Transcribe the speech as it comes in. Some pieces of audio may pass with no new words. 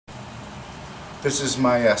This is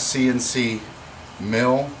my CNC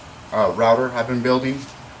mill router I've been building.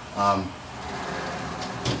 You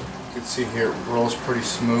can see here it rolls pretty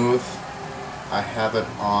smooth. I have it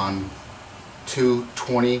on two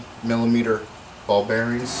 20mm ball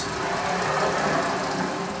bearings.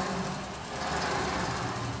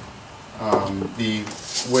 The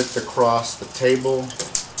width across the table, in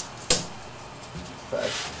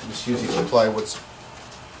fact, I'm just using the plywoods.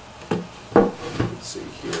 Let's see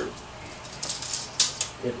here.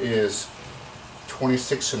 It is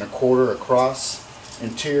 26 1/4 across.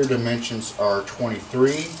 Interior dimensions are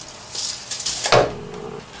 23.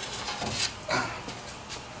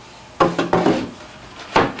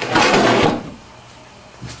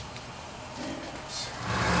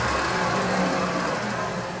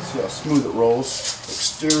 See how smooth it rolls.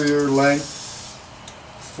 Exterior length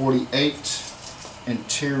 48.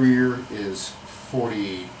 Interior is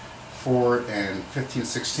 44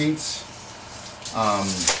 15/16.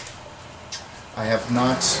 I have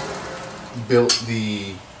not built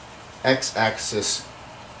the X-axis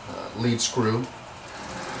lead screw,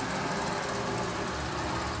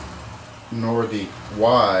 nor the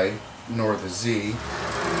Y, nor the Z.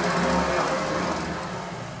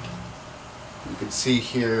 You can see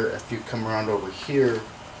here, if you come around over here, you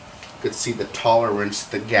can see the tolerance,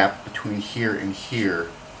 the gap between here and here.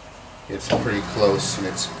 It's pretty close and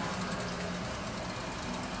it's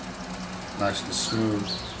nice and smooth.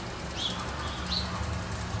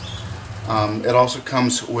 It also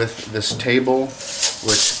comes with this table,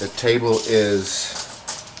 which the table is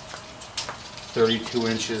 32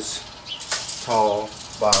 inches tall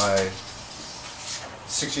by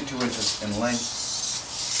 62 inches in length.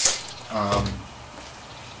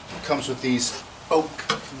 It comes with these oak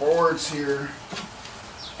boards here,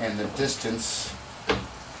 and the distance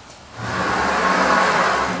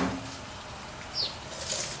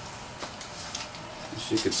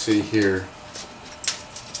as you can see here,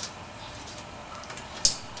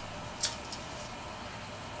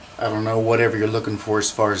 I don't know whatever you're looking for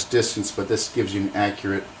as far as distance, but this gives you an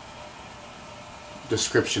accurate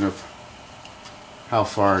description of how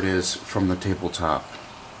far it is from the tabletop.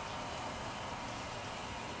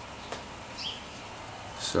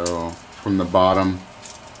 So from the bottom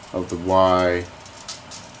of the Y,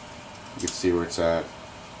 you can see where it's at.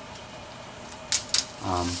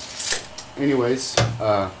 Anyways,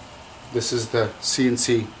 this is the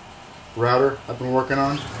CNC router I've been working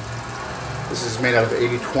on. This is made out of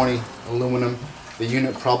 80/20 aluminum. The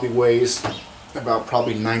unit probably weighs about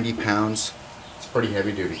 90 pounds. It's pretty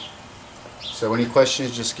heavy duty. So any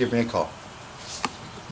questions, just give me a call.